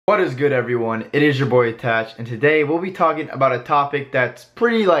What is good, everyone? It is your boy Attach, and today we'll be talking about a topic that's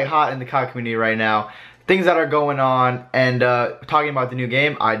pretty hot in the COD community right now. Things that are going on, and talking about the new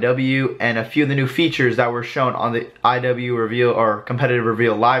game, IW, and a few of the new features that were shown on the IW reveal or competitive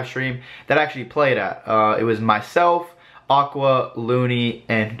reveal live stream that I actually played at. It was myself, Aqua, Looney,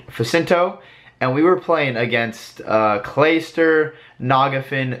 and Facinto. And we were playing against Clayster,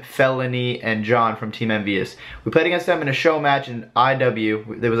 Nagafin, Felony, and John from Team Envious. We played against them in a show match in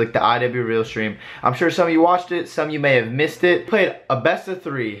IW. There was the IW real stream. I'm sure some of you watched it, some of you may have missed it. We played a best of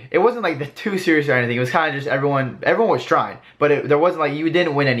 3. It wasn't too serious or anything. It was kind of just everyone was trying. But there wasn't you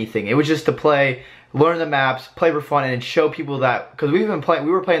didn't win anything. It was just to play, learn the maps, play for fun, and show people that, because we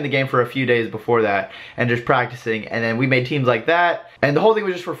were playing the game for a few days before that and just practicing, and then we made teams like that, and the whole thing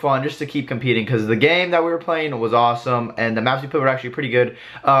was just for fun, just to keep competing, because the game that we were playing was awesome and the maps we played were actually pretty good.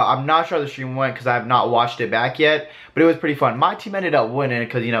 I'm not sure how the stream went because I have not watched it back yet, but it was pretty fun. My team ended up winning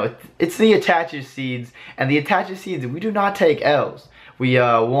because, you know, it's the Attaches Seeds, and the Attaches Seeds, we do not take L's. We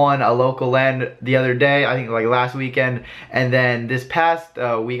won a local land the other day, I think last weekend, and then this past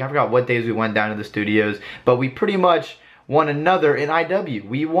week, I forgot what days we went down to the studios, but we pretty much won another in IW.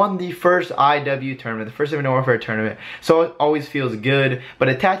 We won the first IW tournament, the first Infinite Warfare tournament, so it always feels good. But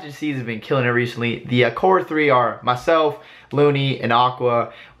Attached Seeds have been killing it recently. The core 3 are myself, Looney, and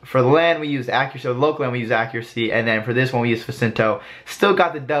Aqua. For the land we use accuracy, or the local land we use accuracy, and then for this one we use Facinto. Still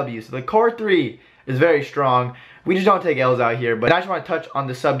got the W, so the core 3 is very strong. We just don't take L's out here, but I just want to touch on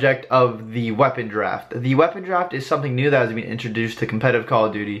the subject of the weapon draft. The weapon draft is something new that has been introduced to competitive Call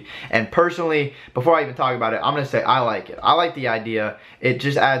of Duty, and personally, before I even talk about it, I'm going to say I like it. I like the idea. It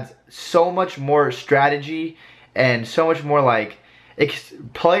just adds so much more strategy and so much more certain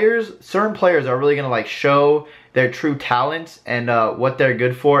players are really going to show their true talents and what they're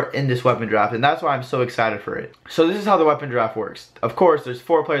good for in this weapon draft, and that's why I'm so excited for it. So this is how the weapon draft works. Of course, there's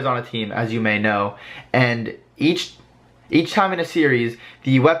 4 players on a team, as you may know, and each time in a series,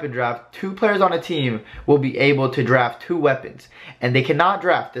 the weapon draft, 2 players on a team will be able to draft 2 weapons, and they cannot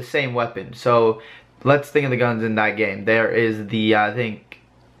draft the same weapon. So let's think of the guns in that game. There is the, I think,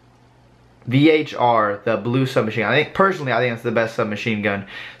 VHR, the blue submachine gun. Personally, I think it's the best submachine gun.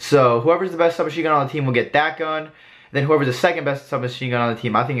 So whoever's the best submachine gun on the team will get that gun. Then whoever's the second best submachine gun on the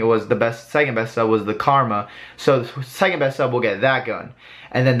team, I think it was second best sub was the Karma. So the second best sub will get that gun.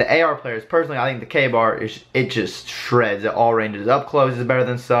 And then the AR players, personally, I think the K-bar, it just shreds at all ranges. Up close is better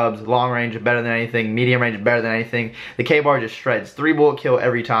than subs, long range is better than anything, medium range is better than anything. The K-bar just shreds. 3 bullet kill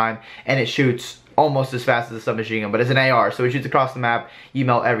every time, and it shoots almost as fast as a submachine gun, but it's an AR, so it shoots across the map, you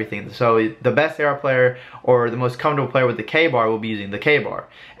melt everything. So the best AR player, or the most comfortable player with the K-bar, will be using the K-bar.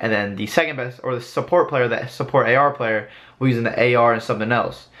 And then the second best, or the support player, that support AR player, will be using the AR and something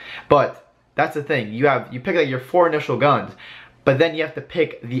else. But that's the thing, you pick your 4 initial guns, but then you have to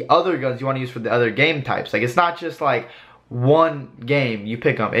pick the other guns you want to use for the other game types. It's not just one game you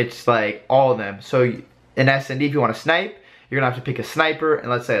pick them, it's all of them. So in S&D, if you want to snipe, you're going to have to pick a sniper and,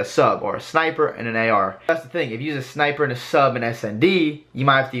 let's say, a sub, or a sniper and an AR. That's the thing, if you use a sniper and a sub in S&D, you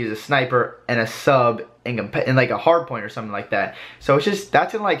might have to use a sniper and a sub in a hard point or something like that. So it's just,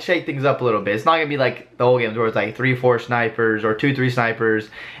 that's going to shake things up a little bit. It's not going to be like the old games where it's 3-4 snipers or 2-3 snipers.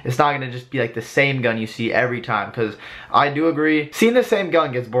 It's not going to just be the same gun you see every time, because I do agree, seeing the same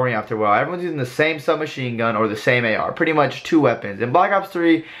gun gets boring after a while. Everyone's using the same submachine gun or the same AR, pretty much 2 weapons. In Black Ops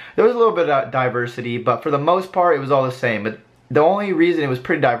 3, there was a little bit of diversity, but for the most part, it was all the same. But the only reason it was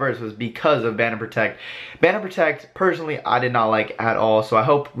pretty diverse was because of Ban and Protect. Ban and Protect, personally, I did not like at all, so I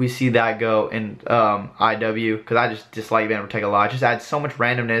hope we see that go in IW, because I just dislike Ban and Protect a lot. It just adds so much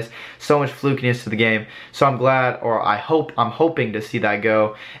randomness, so much flukiness to the game. So I'm glad, or I'm hoping to see that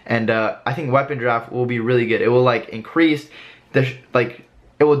go, and I think weapon draft will be really good. It will increase the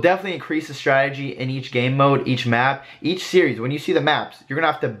it will definitely increase the strategy in each game mode, each map, each series. When you see the maps, you're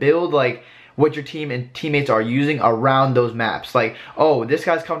gonna have to build what your team and teammates are using around those maps. Oh, this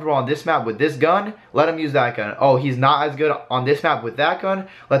guy's comfortable on this map with this gun, let him use that gun. Oh, he's not as good on this map with that gun,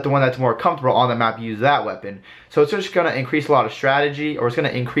 let the one that's more comfortable on the map use that weapon. So it's just going to increase a lot of strategy, or it's going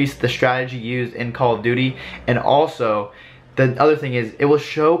to increase the strategy used in Call of Duty. And also, the other thing is, it will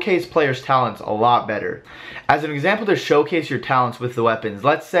showcase players' talents a lot better. As an example to showcase your talents with the weapons,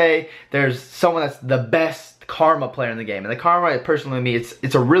 let's say there's someone that's the best Karma player in the game, and the Karma, personally to me,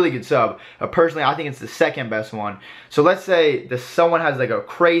 it's a really good sub. Personally, I think it's the second best one. So let's say someone has a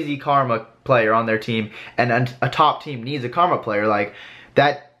crazy Karma player on their team, and a top team needs a Karma player.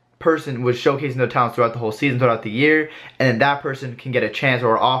 That person was showcasing their talents throughout the whole season, throughout the year, and then that person can get a chance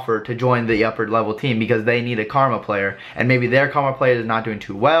or offer to join the upper level team because they need a Karma player, and maybe their Karma player is not doing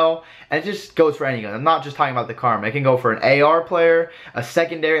too well, and it just goes for any gun. I'm not just talking about the Karma. It can go for an AR player, a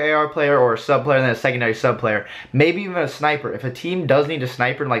secondary AR player, or a sub player, and then a secondary sub player. Maybe even a sniper. If a team does need a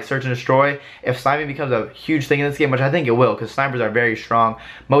sniper in like search and destroy, if sniping becomes a huge thing in this game, which I think it will, because snipers are very strong.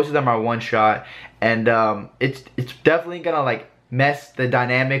 Most of them are one shot, and it's definitely gonna like mess the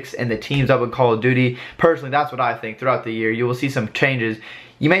dynamics and the teams up in Call of Duty. Personally, that's what I think. Throughout the year, you will see some changes.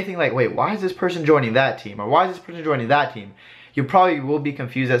 You may think like, wait, why is this person joining that team? Or why is this person joining that team? You probably will be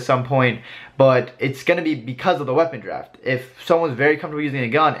confused at some point, but it's going to be because of the weapon draft. If someone's very comfortable using a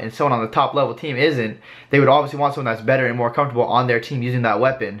gun and someone on the top level team isn't, they would obviously want someone that's better and more comfortable on their team using that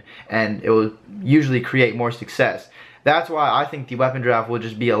weapon, and it will usually create more success. That's why I think the weapon draft will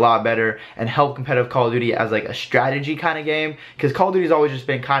just be a lot better and help competitive Call of Duty as like a strategy kind of game, because Call of Duty's always just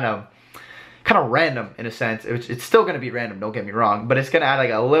been kind of random in a sense. It's still going to be random, don't get me wrong, but it's going to add like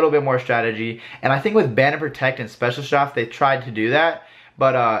a little bit more strategy. And I think with Ban and Protect and Specialist Draft, they tried to do that,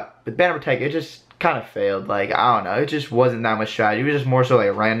 but with Ban and Protect, it just kind of failed. Like, I don't know, it just wasn't that much strategy. It was just more so like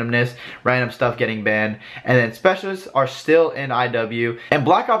randomness, random stuff getting banned. And then Specialists are still in IW. And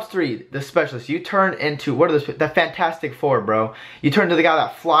Black Ops 3, the Specialists, you turn into, what are the Fantastic Four, bro. You turn to the guy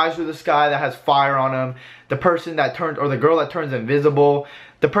that flies through the sky, that has fire on him, the person that turns, or the girl that turns invisible,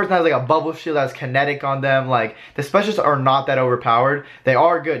 the person that has like a bubble shield that's kinetic on them. Like, the Specialists are not that overpowered. They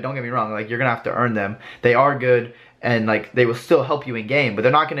are good, don't get me wrong, like, you're gonna have to earn them. They are good, and like, they will still help you in game, but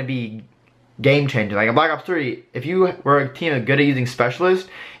they're not gonna be game changing. Like in Black Ops 3, if you were a team good at using Specialists,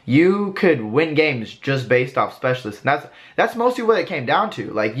 you could win games just based off Specialists. And that's mostly what it came down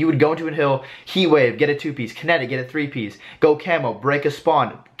to. Like, you would go into a hill, heat wave, get a 2-piece, kinetic, get a 3-piece, go camo, break a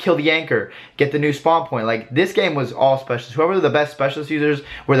spawn, kill the anchor, get the new spawn point. Like, this game was all Specialists. Whoever the best Specialist users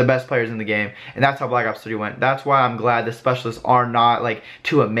were the best players in the game, and that's how Black Ops 3 went. That's why I'm glad the Specialists are not like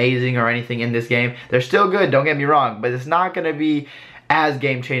too amazing or anything in this game. They're still good, don't get me wrong, but it's not gonna be as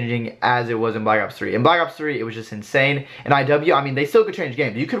game-changing as it was in Black Ops 3. In Black Ops 3, it was just insane. In IW, I mean, they still could change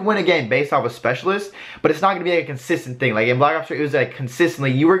games. You could win a game based off a Specialist, but it's not going to be like a consistent thing. Like in Black Ops 3, it was like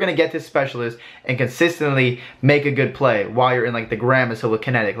consistently, you were going to get this Specialist and consistently make a good play while you're in like the Gramis with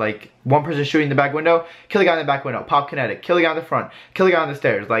kinetic. Like, one person shooting the back window, kill the guy in the back window, pop kinetic, kill the guy in the front, kill the guy on the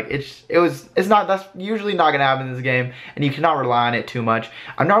stairs. Like, that's usually not gonna happen in this game, and you cannot rely on it too much.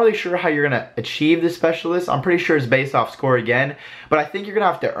 I'm not really sure how you're gonna achieve the Specialist. I'm pretty sure it's based off score again, but I think you're gonna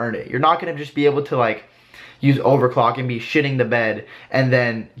have to earn it. You're not gonna just be able to like use overclock and be shitting the bed and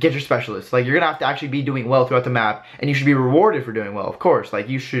then get your Specialist. Like, you're gonna have to actually be doing well throughout the map, and you should be rewarded for doing well, of course. Like,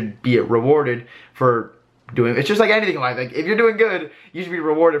 you should be rewarded for doing, it's just like anything in life. Like, if you're doing good, you should be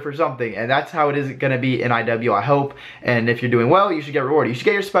rewarded for something, and that's how it is gonna be in IW, I hope. And if you're doing well, you should get rewarded. You should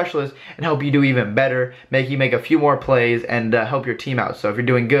get your Specialist and help you do even better, make you make a few more plays, and help your team out. So if you're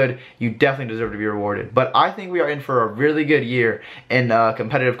doing good, you definitely deserve to be rewarded. But I think we are in for a really good year in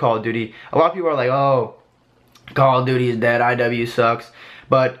competitive Call of Duty. A lot of people are like, oh, Call of Duty is dead, IW sucks,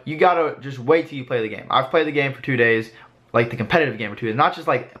 but you gotta just wait till you play the game. I've played the game for 2 days, like the competitive game for 2 days, not just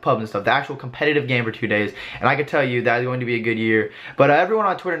like pubs and stuff, the actual competitive game for 2 days, and I can tell you that is going to be a good year. But everyone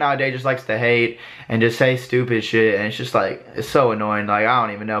on Twitter nowadays just likes to hate and just say stupid shit, and it's just like, it's so annoying. Like, I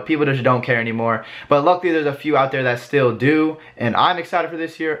don't even know, people just don't care anymore. But luckily there's a few out there that still do, and I'm excited for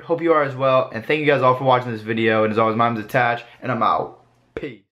this year. Hope you are as well, and thank you guys all for watching this video. And as always, my name's Attach, and I'm out. Peace.